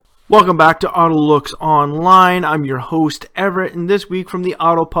Welcome back to Autolooks Online. I'm your host, Everett, and this week from the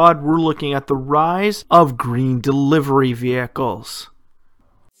Autopod, we're looking at the rise of green delivery vehicles.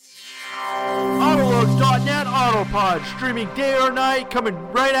 Autolooks.net Autopod, streaming day or night, coming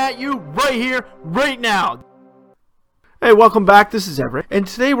right at you, right here, right now. Hey, welcome back. This is Everett, and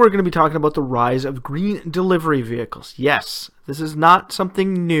today we're going to be talking about the rise of green delivery vehicles. Yes, this is not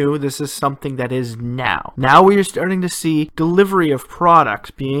something new. This is something that is now. Now we are starting to see delivery of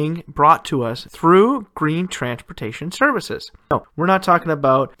products being brought to us through green transportation services. No, we're not talking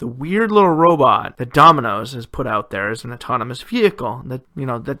about the weird little robot that Domino's has put out there as an autonomous vehicle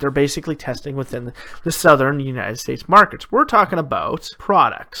that they're basically testing within the southern United States markets. We're talking about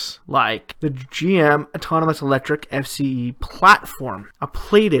products like the GM Autonomous Electric FCE platform. A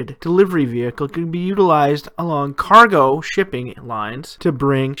plated delivery vehicle can be utilized along cargo shipping lines to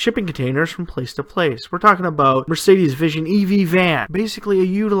bring shipping containers from place to place. We're talking about Mercedes Vision EV van, basically a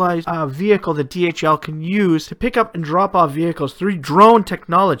utilized vehicle that DHL can use to pick up and drop off vehicles through drone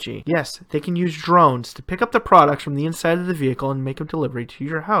technology. Yes, they can use drones to pick up the products from the inside of the vehicle and make them delivery to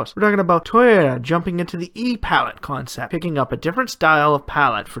your house. We're talking about Toyota jumping into the e-pallet concept, picking up a different style of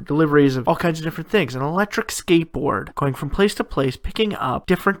pallet for deliveries of all kinds of different things. An electric skateboard going from place to place, picking up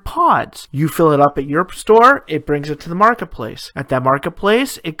different pods. You fill it up at your store, it brings it to the marketplace. At that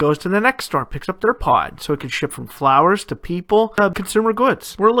marketplace, it goes to the next store, picks up their pod, so it can ship from flowers to people, consumer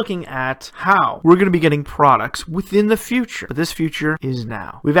goods. We're looking at how we're going to be getting products within the future, but this future is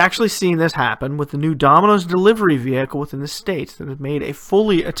now. We've actually seen this happen with the new Domino's delivery vehicle within the States that has made a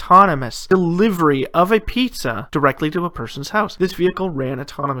fully autonomous delivery of a pizza directly to a person's house. This vehicle ran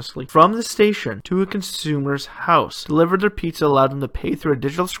autonomously from the station to a consumer's house, delivered their pizza, allowed them to pay through a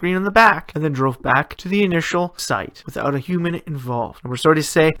digital screen in the back, and then drove back to the initial site without a human involved. And we're starting to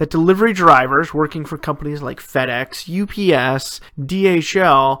say that delivery drivers working for companies like FedEx, UPS,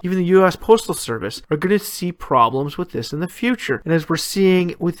 DHL, even the U.S. Postal Service are going to see problems with this in the future. And as we're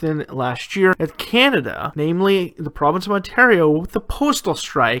seeing within last year at Canada, namely the province of Ontario, with the postal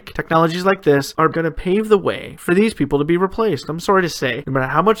strike, technologies like this are going to pave the way for these people to be replaced. I'm sorry to say, no matter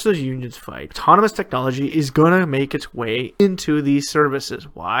how much those unions fight, autonomous technology is going to make its way into these services.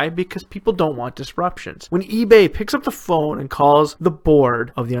 Why? Because people don't want disruptions. When eBay picks up the phone and calls the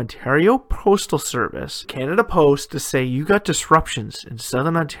board of the Ontario Postal Service, Canada Post, to say you got disruptions in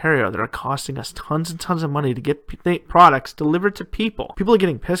southern Ontario that are costing us tons and tons of money to get products delivered to people. People are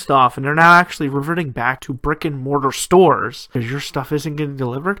getting pissed off and they're now actually reverting back to brick and mortar stores because your stuff isn't getting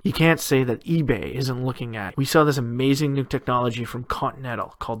delivered. You can't say that eBay isn't looking at it. We saw this amazing new technology from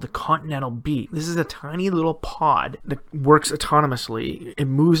Continental called the Continental Beat. This is a tiny little pod that works autonomously. It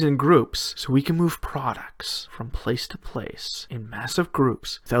moves in groups, so we can move products from place to place in massive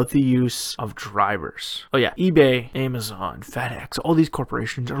groups without the use of drivers. Oh yeah, eBay, Amazon, FedEx, all these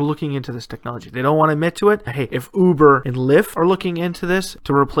corporations are looking into this technology. They don't want to admit to it. Hey, if Uber and Lyft are looking into this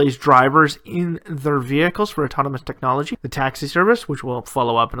to replace drivers in their vehicles for autonomous technology, the taxi service, which we'll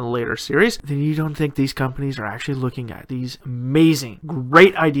follow up in a later series, then you don't think these companies are actually looking at these amazing,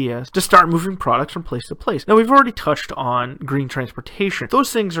 great ideas to start moving products from place to place. Now, we've already touched on green transportation.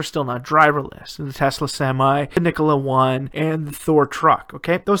 Those things are still not driverless. The Tesla Semi, the Nikola One, and the Thor truck,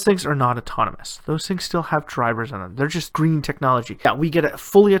 okay? Those things are not autonomous. Those things still have drivers on them. They're just green technology. Yeah, we get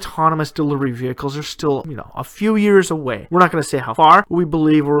fully autonomous delivery vehicles are still, a few years away. We're not going to say how far, but we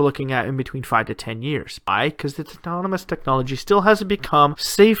believe we're looking at in between 5 to 10 years. Why? Because the autonomous technology still hasn't become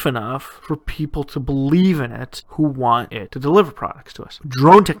safe enough for people to believe in it who want it to deliver products to us.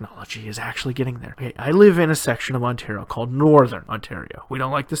 Drone technology is actually getting there. Okay, I live in a section of Ontario called Northern Ontario. We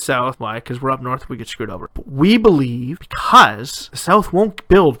don't like the South. Why? Because we're up north, we get screwed over. But we believe because the South won't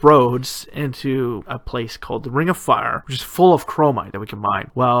build roads into a place called the Ring of Fire, which is full of chromite that we can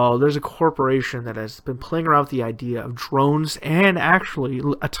mine. Well, there's a corporation that has been playing around with the idea of drones and actually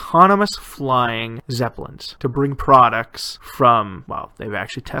autonomous flying zeppelins to bring products from, they've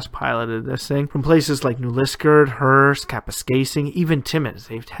actually test piloted this thing from places like New Liskeard, Hearst, Kapuskasing, even Timmins.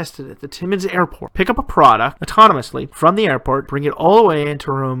 They've tested it at the Timmins airport. Pick up a product autonomously from the airport, bring it all the way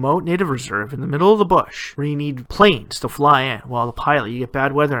into a remote native reserve in the middle of the bush where you need planes to fly in while the pilot, you get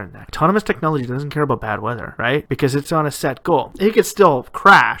bad weather in that. Autonomous technology doesn't care about bad weather, right? Because it's on a set goal. It could still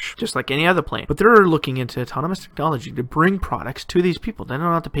crash just like any other plane, but they're looking into autonomous technology to bring products to these people. They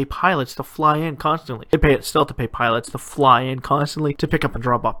don't have to pay pilots to fly in constantly. They still have to pay pilots to fly in constantly to pick up and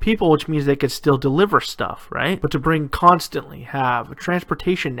drop off people, which means they could still deliver stuff, right? But to bring constantly have a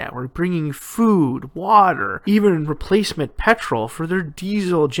transportation network, bringing food, water, even replacement petrol for their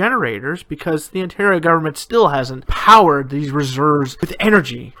diesel generators, because the Ontario government still hasn't powered these reserves with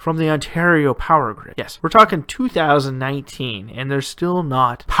energy from the Ontario power grid. Yes, we're talking 2019, and there's still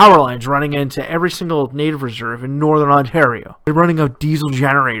not power lines running into every single native reserve in northern Ontario. They're running out diesel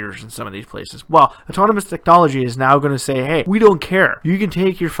generators in some of these places. Well, autonomous technology is now going to say, hey, we don't care. You can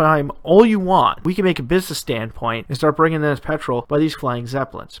take your time all you want. We can make a business standpoint and start bringing in this petrol by these flying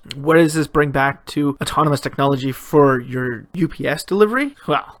zeppelins. What does this bring back to autonomous technology for your UPS delivery?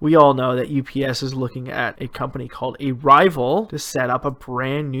 Well, we all know that UPS is looking at a company called Arrival to set up a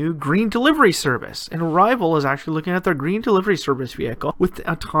brand new green delivery service. And Arrival is actually looking at their green delivery service vehicle with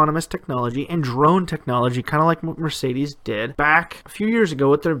autonomous technology and drone technology, kind of like what Mercedes did back a few years ago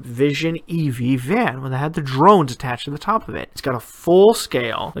with their Vision EV van, when they had the drones attached to the top of it. It's got a full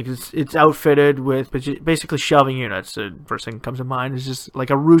scale, like it's outfitted with basically shelving units. The first thing that comes to mind is just like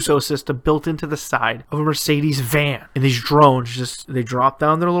a Russo system built into the side of a Mercedes van. And these drones they drop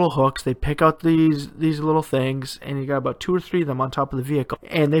down their little hooks, they pick out these little things, and you got about 2 or 3 of them on top of the vehicle.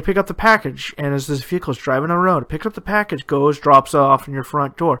 And they pick up the package, and as this vehicle is driving on the road, it picks up the package, drops off in your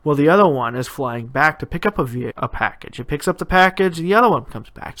front door. Well, the other one is flying back to pick up a package. It picks up the package, the other one comes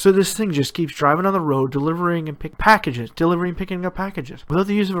back. So this thing just keeps driving on the road, delivering and picking up packages without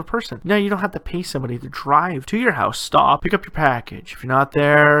the use of a person. Now, you don't have to pay somebody to drive to your house, stop, pick up your package. If you're not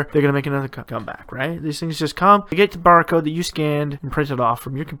there, they're going to make another comeback, right? These things just come, they get the barcode that you scanned and printed off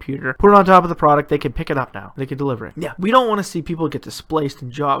from your computer, put it on top of the product, they can pick it up now. They can deliver it. Yeah, we don't want to see people get displaced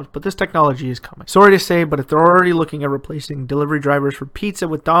in jobs, but this technology is coming. Sorry to say, but if they're already looking at replacing delivery drivers for pizza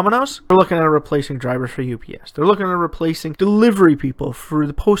with Domino's, they're looking at replacing drivers for UPS. They're looking at replacing delivery people for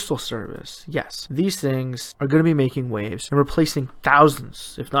the postal service. Yes, these things are going to be making waves and replacing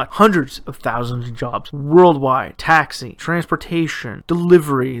thousands, if not hundreds of thousands of jobs worldwide. Taxi, transportation,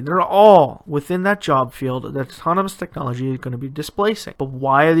 delivery, they're all within that job field that autonomous technology is going to be displacing. But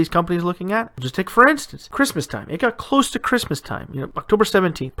why are these companies looking at? Just take, for instance, Christmas time. It got close to Christmas time. October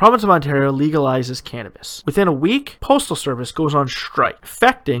 17th, province of Ontario legalizes cannabis. Within a week, Postal Service goes on strike,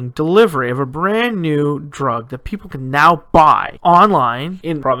 affecting delivery of a brand new drug that people can now buy online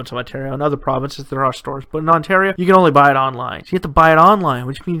in the province of Ontario. In other provinces, there are stores, but in Ontario, you can only buy it online. So you have to buy it online,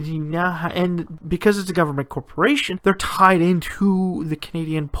 which means you now, and because it's a government corporation, they're tied into the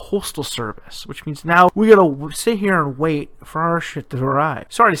Canadian Postal Service, which means now we gotta sit here and wait for our shit to arrive.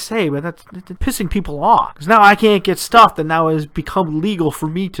 Sorry to say, but that's pissing people off. Because now I can't get stuff that now has become legal for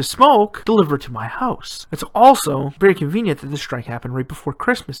me to smoke delivered to my house. It's also very convenient that this strike happened right before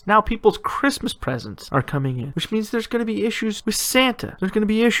Christmas. Now people's Christmas presents are coming in, which means there's going to be issues with Santa. There's going to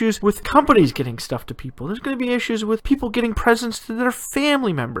be issues with companies getting stuff to people. There's going to be issues with people getting presents to their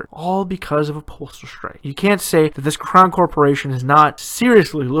family members, all because of a postal strike. You can't say that this Crown Corporation is not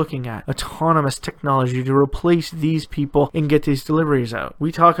seriously looking at autonomous technology to replace these people and get these deliveries out.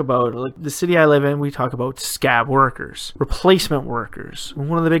 We talk about, like the city I live in, we talk about scab workers, replacement workers. When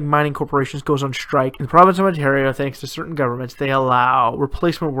one of the big mining corporations goes on strike in the province of Ontario, thanks to certain governments, they allow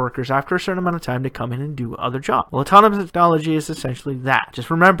replacement workers after a certain amount of time to come in and do other jobs. Well, autonomous technology is essentially that. Just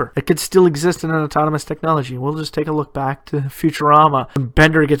remember, it could still exist in an autonomous technology. We'll just take a look back to Futurama when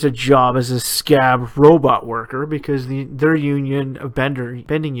Bender gets a job as a scab robot worker because their union of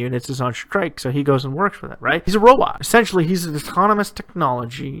bending units is on strike, so he goes and works for them, right? He's a robot. Essentially, he's an autonomous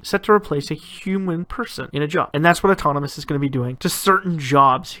technology set to replace a human person in a job. And that's what autonomous is going to be doing to certain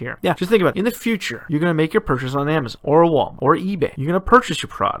jobs here. Yeah, just think about it. In the future, you're going to make your purchase on Amazon or Walmart or eBay. You're going to purchase your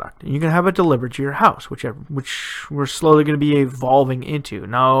product and you're going to have it delivered to your house, which we're slowly going to be evolving into.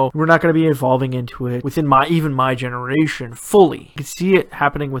 No, we're not going to be evolving into it within my generation fully. You can see it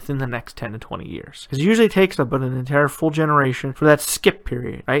happening within the next 10 to 20 years. Because it usually takes about an entire full generation for that skip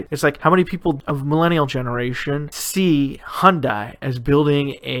period, right? It's like how many people of millennial generation see Hyundai as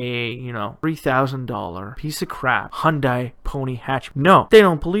building a, $3,000 piece of crap Hyundai Pony hatch. No, they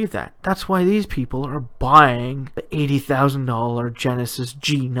don't believe that. That's why these people are buying the $80,000 Genesis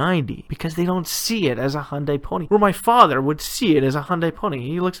G90 because they don't see it as a Hyundai Pony. Where my father would see it as a Hyundai Pony.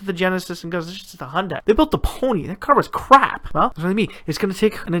 He looks at the Genesis and goes, "This is just a Hyundai. They built the Pony. That car was crap." Well, that's what I mean. It's going to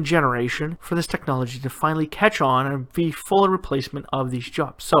take a generation for this technology to finally catch on and be full replacement of these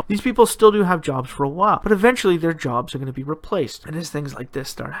jobs. So these people still do have jobs for a while, but eventually their jobs are going to be replaced. And as things like this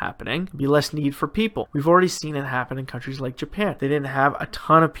start happening, there'll be less need for people. We've already seen it happen in countries like Japan. They didn't have a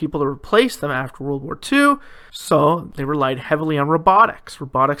ton of people to replace them after World War II, so they relied heavily on robotics.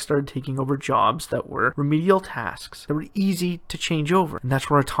 Robotics started taking over jobs that were remedial tasks that were easy to change over. And that's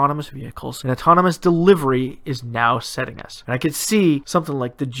where autonomous vehicles and autonomous delivery is now setting us. And I could see something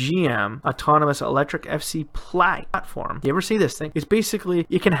like the GM Autonomous Electric FC platform. You ever see this thing? It's basically,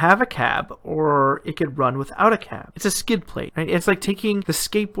 it can have a cab or it could run without a cab. It's a skid plate, right? It's like taking the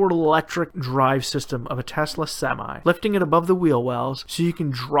skateboard electric drive system system of a Tesla semi, lifting it above the wheel wells so you can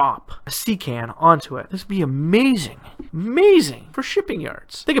drop a sea can onto it. This would be amazing. Amazing for shipping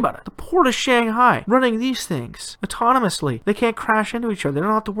yards. Think about it. The port of Shanghai running these things autonomously. They can't crash into each other. They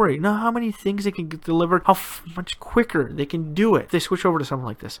don't have to worry. You know how many things they can get delivered, how much quicker they can do it if they switch over to something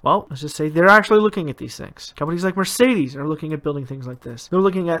like this. Well, let's just say they're actually looking at these things. Companies like Mercedes are looking at building things like this. They're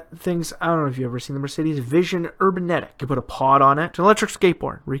looking at things, I don't know if you've ever seen the Mercedes Vision Urbanetic. You can put a pod on it. It's an electric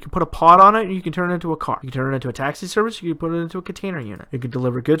skateboard where you can put a pod on it and you can turn it into a car. You can turn it into a taxi service. You can put it into a container unit. It can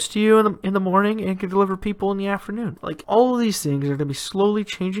deliver goods to you in the morning and it can deliver people in the afternoon. Like, all of these things are going to be slowly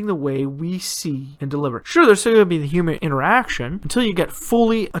changing the way we see and deliver. Sure, there's still going to be the human interaction until you get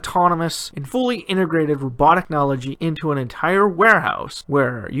fully autonomous and fully integrated robotic technology into an entire warehouse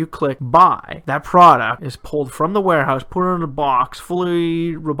where you click buy. That product is pulled from the warehouse, put in a box,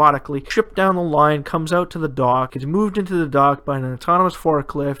 fully robotically shipped down the line, comes out to the dock, is moved into the dock by an autonomous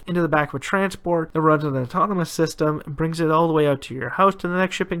forklift into the back of a transport that runs an autonomous system and brings it all the way out to your house to the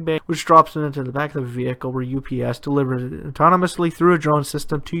next shipping bay, which drops it into the back of the vehicle where UPS delivers it autonomously through a drone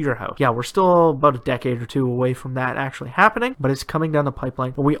system to your house. Yeah, we're still about a decade or two away from that actually happening, but it's coming down the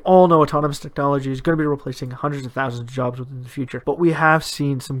pipeline. But we all know autonomous technology is going to be replacing hundreds of thousands of jobs within the future. But we have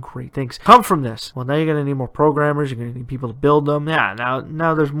seen some great things come from this. Well, now you're going to need more programmers. You're going to need people to build them. Yeah,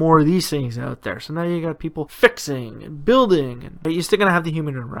 now there's more of these things out there. So now you got people fixing and building, but you're still going to have the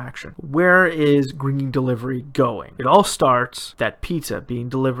human interaction. Where is green delivery going? It all starts that pizza being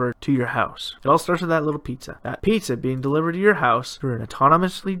delivered to your house. It all starts with that little pizza. That pizza being delivered to your house through an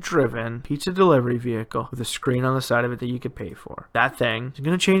autonomously driven pizza delivery vehicle with a screen on the side of it that you can pay for. That thing is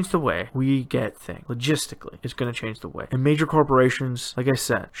going to change the way we get things. Logistically, it's going to change the way. And major corporations, like I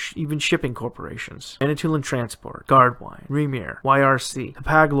said, even shipping corporations, Manitoulin Transport, Gardewine, Premier, YRC,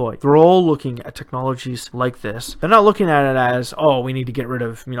 Hapag-Lloyd, they're all looking at technologies like this. They're not looking at it as, oh, we need to get rid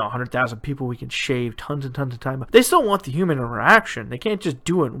of 100,000 people. We can shave tons and tons of time. They still want the human interaction. They can't just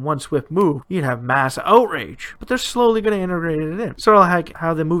do it in one swift move. You'd have mass outrage. But they're slowly going to integrate it in. Sort of like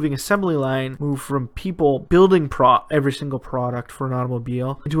how the moving assembly line moved from people building every single product for an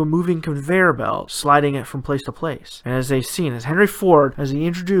automobile into a moving conveyor belt, sliding it from place to place. And as they've seen, as Henry Ford, as he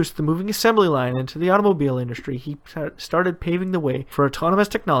introduced the moving assembly line into the automobile industry, he started paving the way for autonomous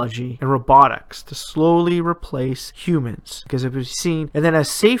technology and robotics to slowly replace humans. Because it was seen, and then as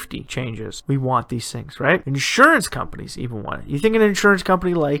safety changes, we want these things, right? Insurance companies even want it. You think an insurance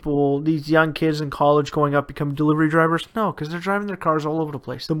company like, well, these young kids in college going up become delivery drivers? No, because they're driving their cars all over the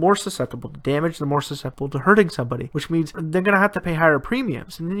place. The more susceptible to damage, the more susceptible to hurting somebody, which means they're going to have to pay higher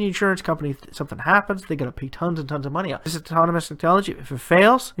premiums. And then the insurance company, if something happens, they got to pay tons and tons of money out. This is autonomous technology. If it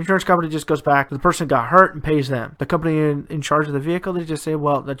fails, the insurance company just goes back to the person got hurt and pays them. The company in charge of the vehicle, they just say,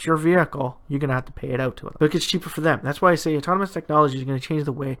 well, that's your vehicle. You're going to have to pay it out to it. But it gets cheaper for them. That's why I say autonomous technology is going to change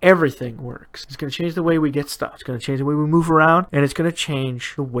the way everything works. It's going to change the way we get stuff. It's going to change the way we move around, and it's going to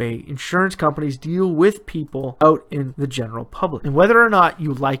change the way insurance companies deal with people out in the general public. And whether or not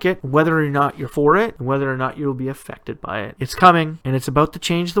you like it, whether or not you're for it, and whether or not you'll be affected by it, it's coming, and it's about to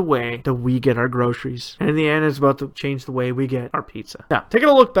change the way that we get our groceries. And in the end, it's about to change the way we get our pizza. Now, taking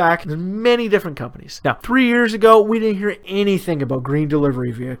a look back, there's many different companies. Now, 3 years ago, we didn't hear anything about green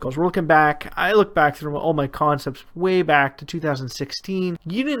delivery vehicles. We're looking back, I look back through all my concepts way back to 2016.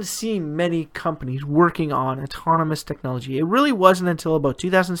 You didn't see many companies working on autonomous technology. It really wasn't until about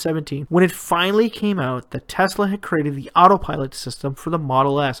 2017 when it finally came out that Tesla had created the autopilot system for the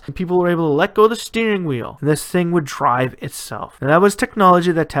Model S. And people were able to let go of the steering wheel, and this thing would drive itself. And that was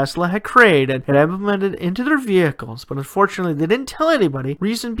technology that Tesla had created and implemented into their vehicles, but unfortunately they didn't tell anybody.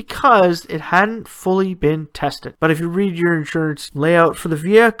 Reason because it hadn't fully been tested. But if you read your insurance layout for the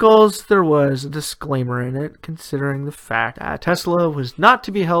vehicles, there was a disclaimer in it considering the fact that Tesla was not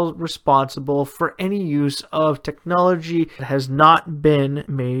to be held responsible for any use of technology that has not been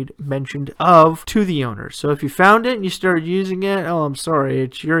made mentioned of to the owners. So if you found it and you started using it, oh, I'm sorry,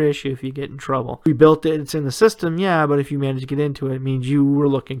 it's your issue if you get in trouble. We built it, it's in the system, yeah, but if you manage to get into it, it means you were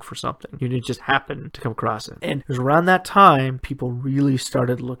looking for something. You didn't just happen to come across it. And it was around that time people really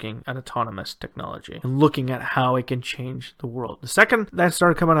started looking at autonomous technology and looking at how it can change the world. The second that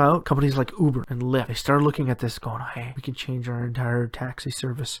started coming out, companies like Uber and Lyft, they started looking at this going, hey, we can change our entire taxi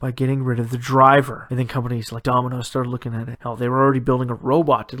service by getting rid of the driver. And then companies like Domino's started looking at it. Hell, they were already building a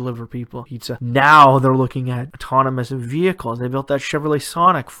robot to deliver people pizza. Now they're looking at autonomous vehicles. They built that Chevrolet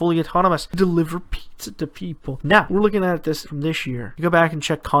Sonic, fully autonomous, to deliver pizza to people. Now, we're looking at this from this year. You go back and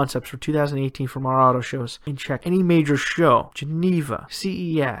check concepts for 2018 from our auto shows and check any major show. Geneva,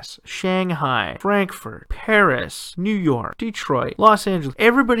 CES, Shanghai, Frankfurt, Paris, New York, Detroit, Los Angeles.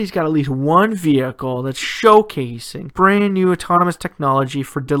 Everybody's got at least one vehicle that's showcasing brand new autonomous technology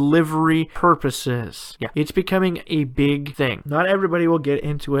for delivery delivery purposes. Yeah, it's becoming a big thing. Not everybody will get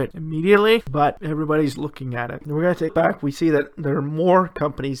into it immediately, but everybody's looking at it. And we're going to take back, we see that there are more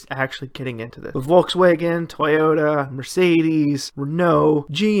companies actually getting into this. With Volkswagen, Toyota, Mercedes, Renault,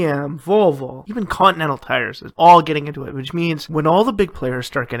 GM, Volvo, even Continental Tires is all getting into it, which means when all the big players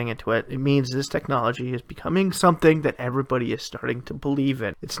start getting into it, it means this technology is becoming something that everybody is starting to believe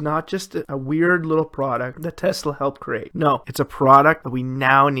in. It's not just a weird little product that Tesla helped create. No, it's a product that we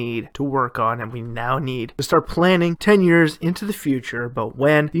now need to work on, and we now need to start planning 10 years into the future about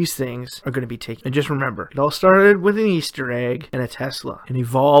when these things are going to be taken. And just remember, it all started with an Easter egg and a Tesla and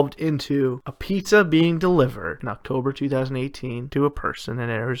evolved into a pizza being delivered in October 2018 to a person in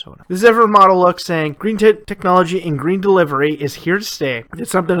Arizona. This is Everett Model Look saying green technology and green delivery is here to stay.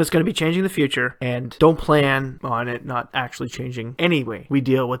 It's something that's going to be changing the future, and don't plan on it not actually changing anyway. We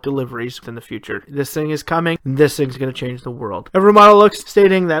deal with deliveries in the future. This thing is coming, and this thing's going to change the world. Everett Model Looks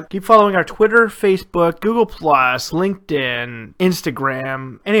stating that keep following our Twitter, Facebook, Google+, LinkedIn,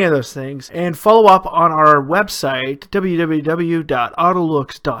 Instagram, any of those things, and follow up on our website,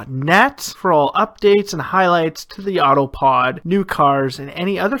 www.autolooks.net, for all updates and highlights to the Autopod, new cars, and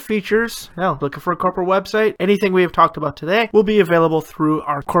any other features. Hell, looking for a corporate website? Anything we have talked about today will be available through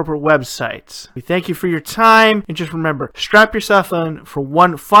our corporate websites. We thank you for your time, and just remember, strap yourself in for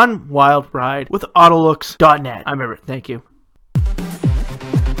one fun, wild ride with Autolooks.net. I'm Everett. Thank you.